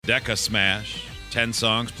Deca Smash, 10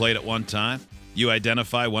 songs played at one time. You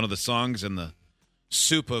identify one of the songs in the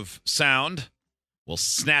soup of sound. We'll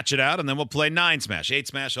snatch it out, and then we'll play 9 Smash, 8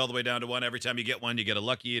 Smash, all the way down to 1. Every time you get one, you get a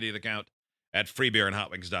Lucky Idiot account at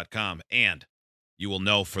freebeerandhotwings.com. And you will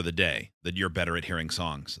know for the day that you're better at hearing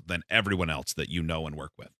songs than everyone else that you know and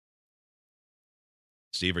work with.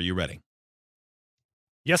 Steve, are you ready?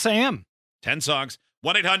 Yes, I am. 10 songs.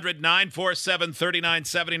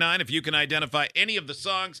 1-800-947-3979 if you can identify any of the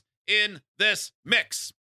songs in this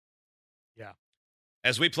mix. Yeah.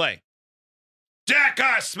 As we play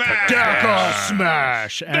Deca Smash! Deca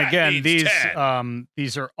Smash! And That again, means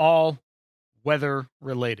these are all weather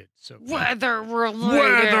related. So Weather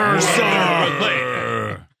related.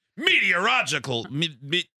 Weather-related. Meteorological.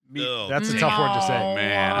 That's a tough word to say.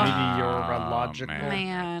 Man. Meteorological.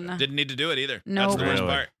 Man. Didn't need to do it either. No. That's the worst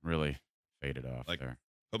part. Really faded off there.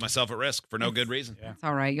 Put myself at risk for no good reason. Yeah. It's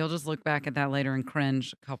all right. You'll just look back at that later and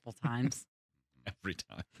cringe a couple times. Every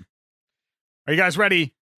time. Are you guys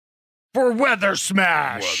ready for Weather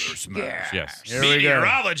Smash? Weather Smash. Yes. Here we go.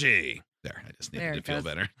 Meteorology. There, I just needed There to it feel goes.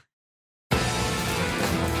 better.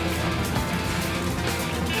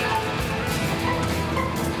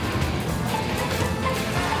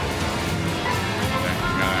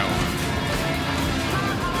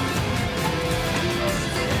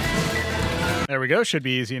 There we go. Should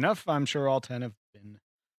be easy enough. I'm sure all 10 have been.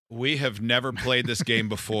 We have never played this game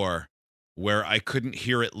before where I couldn't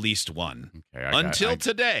hear at least one. Okay, Until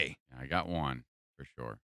today. I got one for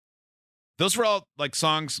sure. Those were all like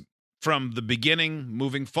songs from the beginning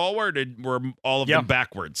moving forward, and were all of Yeah. them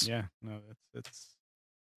backwards. Yeah. No, it's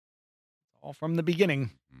all from the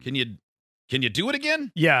beginning. Can you do it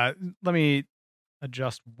again? Yeah. Let me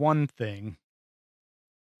adjust one thing.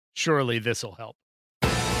 Surely this will help.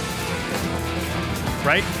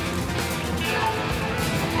 Right?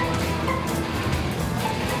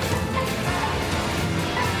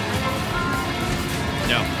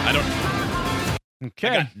 No, I don't. Okay.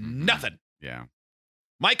 I got nothing. Yeah.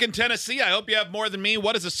 Mike in Tennessee, I hope you have more than me.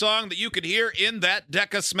 What is a song that you could hear in that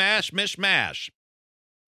Deca Smash mishmash?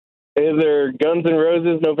 Is there Guns N'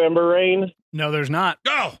 Roses November Rain? No, there's not.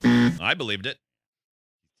 Go! I believed it.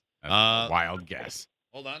 That's a wild guess.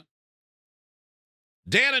 Hold on.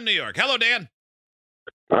 Dan in New York. Hello, Dan.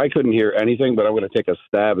 I couldn't hear anything, but I'm going to take a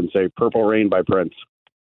stab and say Purple Rain by Prince.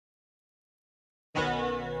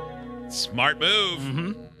 Smart move.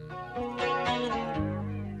 Mm-hmm.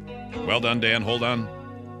 Well done, Dan. Hold on.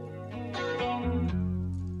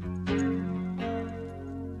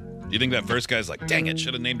 Do you think that first guy's like, dang it,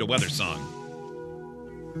 should have named a weather song?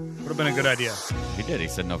 Would have been a good idea. He did. He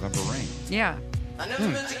said November rain. Yeah.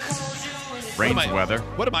 Rain's am I- weather.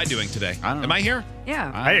 What am I doing today? I don't know. Am I here?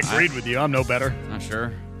 Yeah. I agreed with you. I'm no better. Not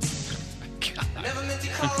sure.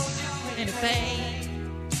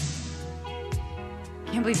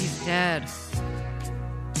 Can't believe he's dead.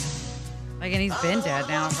 Like, and he's been dead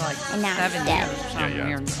now for like And now 7 he's dead. years or Yeah, something. yeah.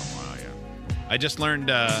 Weird. It's been a while, yeah. I just learned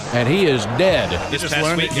And he is dead. this Just past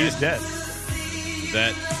learned that weekend he's dead.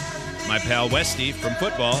 that my pal Westy from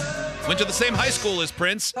football went to the same high school as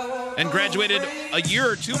Prince and graduated a year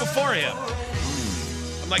or two before him.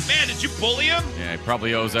 I'm like, man, did you bully him? Yeah, he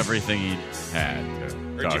probably owes everything he had to Or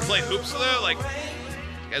did you Doug. play hoops though? Like,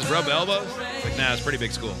 you guys rub elbows? Like, nah, it's a pretty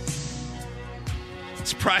big school.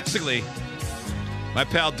 Surprisingly, my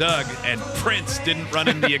pal Doug and Prince didn't run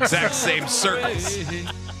in the exact same circles.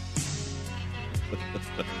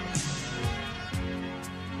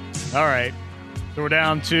 All right. So we're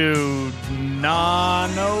down to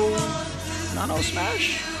Nano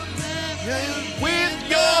Smash? With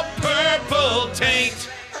your purple taint,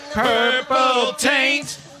 purple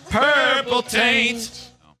taint, purple taint.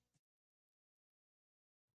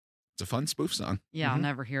 It's a fun spoof song. Yeah, I'll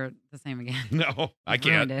never hear it the same again. No, I You've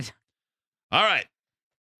can't. ruined it. All right.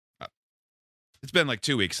 It's been like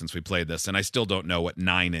 2 weeks since we played this, and I still don't know what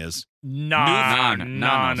 9 is. Nano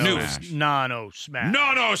Smash. Nano Smash.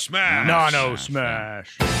 No smash. Nano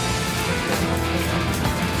Smash. Smash.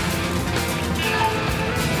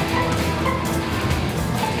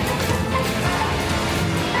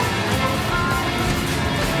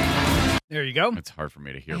 There you go. It's hard for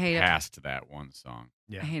me to hear I hate it. past that one song.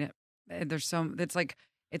 I hate it. There's so it's like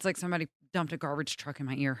somebody dumped a garbage truck in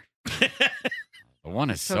my ear. The one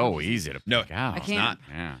is So so confusing. easy to No, pick out. I can't.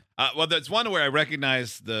 Yeah. Well, there's one where I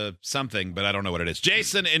recognize the something, but I don't know what it is.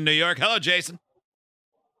 Jason in New York. Hello, Jason.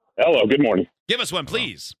 Hello, good morning. Give us one,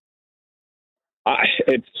 please.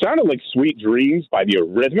 It sounded like Sweet Dreams by the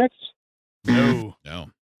Eurythmics. No. No.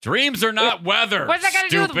 Dreams are not weather. What's that got to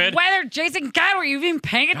do with stupid? weather? Jason, God, were you even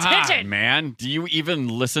paying God, attention? man. Do you even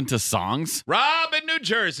listen to songs? Rob in New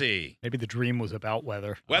Jersey. Maybe the dream was about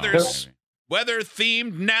weather.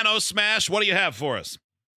 Weather-themed Nano Smash. What do you have for us?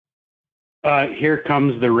 Here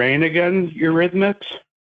Comes the Rain Again, Eurythmics.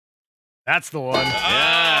 That's the one.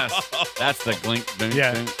 Yes. That's the glink. Dink,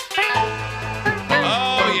 Yeah. dink.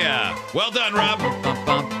 Oh, yeah. Well done, Rob. Bum, bum,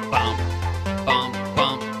 bum, bum, bum,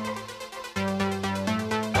 bum.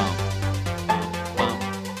 Bum, bum,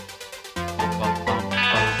 bum, bum.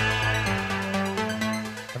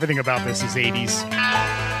 Everything about this is 80s.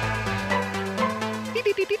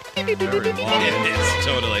 Very long. It is,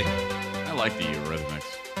 totally. I like the Eurythmics.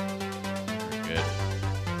 They're good.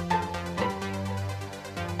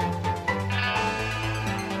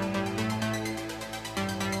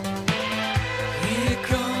 Here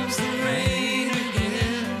comes the rain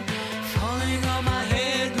again, falling on my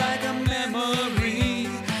head like a memory,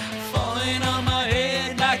 falling on my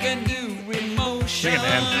head like a new emotion. Sing it,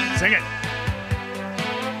 man. Sing it.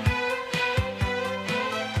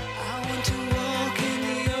 I want to walk in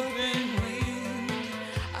the open wind.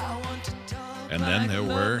 I want to talk And then like there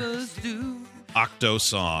were lovers do. Octo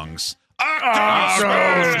songs.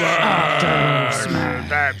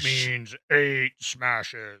 That means 8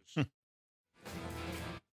 smashes. That's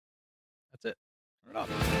it. Turn it up.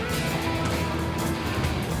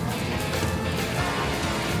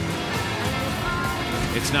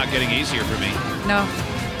 It's not getting easier for me. No.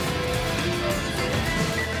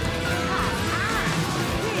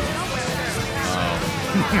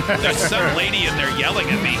 There's some lady in there yelling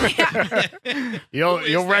at me. You'll Who is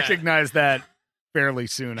you'll that? recognize that fairly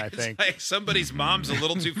soon, I think. Like somebody's mom's a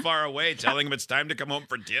little too far away telling him it's time to come home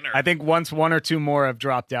for dinner. I think once one or two more have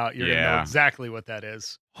dropped out, you're gonna know Yeah. exactly what that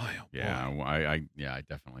is. Boy, oh boy. Yeah, I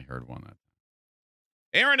definitely heard one.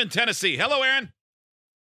 Aaron in Tennessee. Hello, Aaron.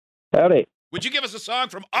 Howdy. Would you give us a song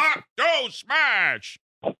from Octo Smash?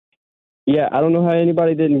 Yeah, I don't know how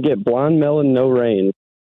anybody didn't get Blonde Melon, No Rain.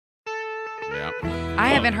 Yeah. I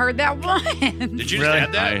haven't heard that one. Did you just Really?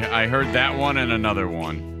 add that? I heard that one and another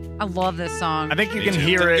one. I love this song. I think you Me can too.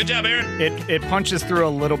 hear Good it. job, Aaron. It punches through a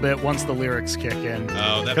little bit once the lyrics kick in.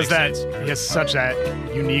 Oh, that Because makes that sense. he has such that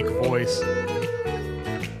unique voice.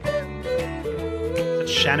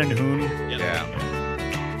 Shannon Hoon. Yeah.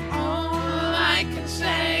 All I can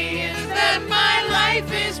say is that my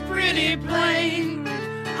life is pretty plain.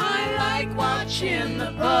 I like watching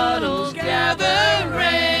the puddles gather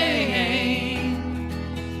rain.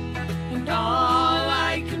 And all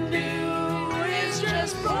I can do is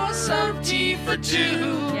just pour some tea for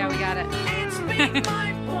two. Yeah, we got it. It's been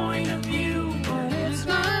my point of view, but it's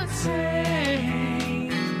not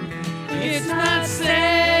sane. It's not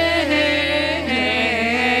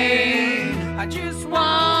sane. I just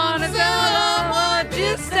want someone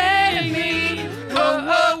to save me. Whoa,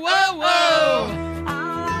 whoa, whoa, whoa.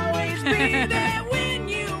 I'll always be there when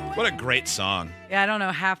you. What a great song. Yeah, I don't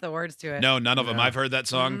know half the words to it. No, none of them. I've heard that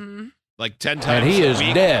song Mhm. like 10 times. And he a is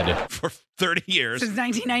week dead. for 30 years. Since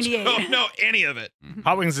 1998. Don't know any of it.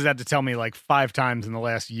 Hot Wings has had to tell me like 5 times in the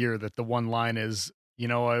last year that the one line is, you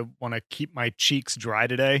know, I want to keep my cheeks dry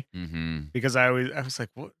today, Mm-hmm. because I was like,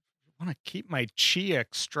 what? I want to keep my chi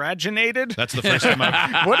extraginated? That's the first time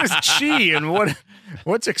I've. What is chi and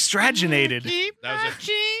what's extraginated? That was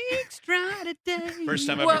cheeks dry today. First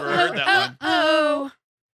time I've ever heard that one. Oh.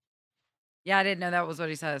 Yeah, I didn't know that was what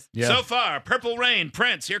he says. Yeah. So far, Purple Rain,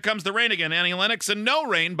 Prince, Here Comes the Rain Again, Annie Lennox, and No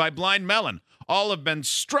Rain by Blind Melon. All have been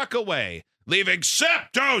struck away, leaving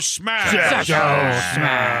Septo Smash.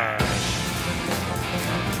 Smash.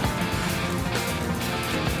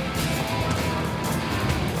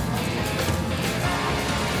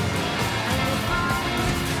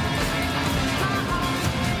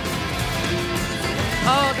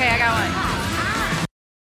 Oh, okay, I got one.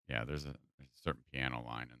 Yeah, there's a certain piano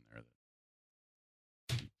line in there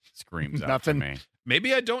that screams out Nothing. to me.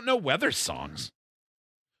 Maybe I don't know weather songs.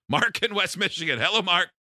 Mark in West Michigan. Hello, Mark.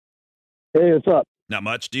 Hey, what's up? Not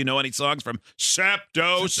much. Do you know any songs from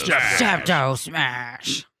Septo Smash? Septo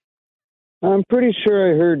Smash. I'm pretty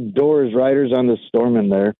sure I heard Doors Riders on the Storm in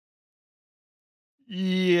there.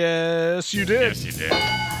 Yes, you did. Yes, you did.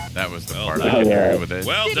 That was the Well part done. I carried with it.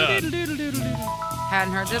 Well done.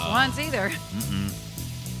 Hadn't heard this once either. Mm-mm.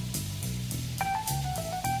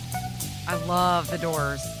 I love The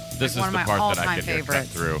Doors. This Like is one the of my part that I all-time could hear cut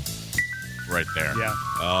favorites. through. Right there. Yeah.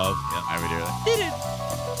 Oh, yeah. I would hear that.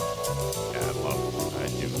 Yeah, I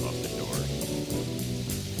do love the Doors.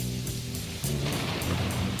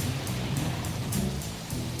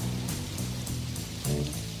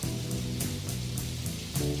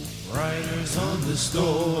 Riders on the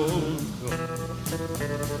storm.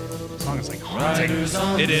 The song is like haunting. Riders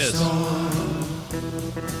on It the is. storm.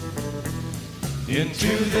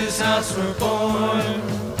 Into this house we're born.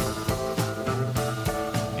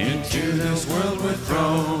 Into this world we're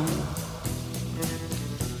thrown.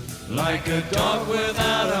 Like a dog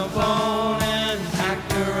without a bone, an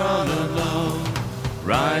actor all alone.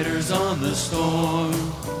 Riders on the storm.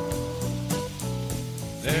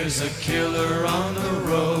 There's a killer on the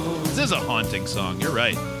road. This is a haunting song. You're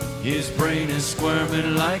right. His brain is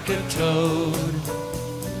squirming like a toad.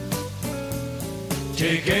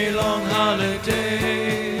 Take a long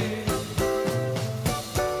holiday.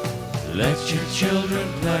 Let your children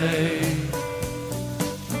play.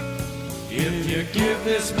 If you give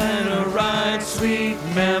this man a ride, sweet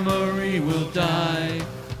memory will die.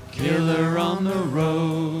 Killer on the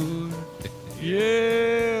road.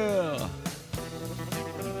 Yeah.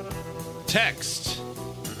 Text.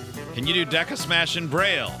 Can you do Deca Smash in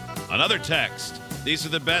Braille? Another text. These are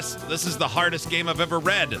the best. This is the hardest game I've ever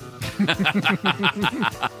read.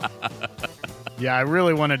 Yeah, I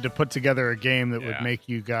really wanted to put together a game that would Yeah. make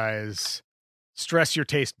you guys stress your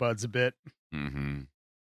taste buds a bit. Mm-hmm.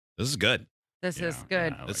 This is good. This is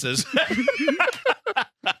good. This is. It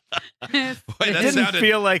Wait, It that didn't sounded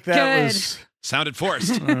feel like that Good. was. sounded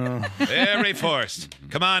forced. Very forced.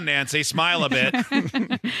 Come on, Nancy, smile a bit. All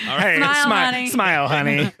right. Hey, Smile, honey. smile,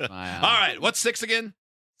 honey. All right. What's 6 again?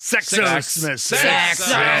 Sexosmas.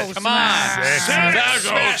 Sex. Come on.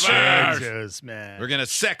 Sexosmas. We're gonna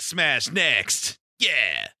sex smash next.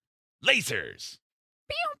 Yeah. Lasers.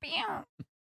 Pew, pew.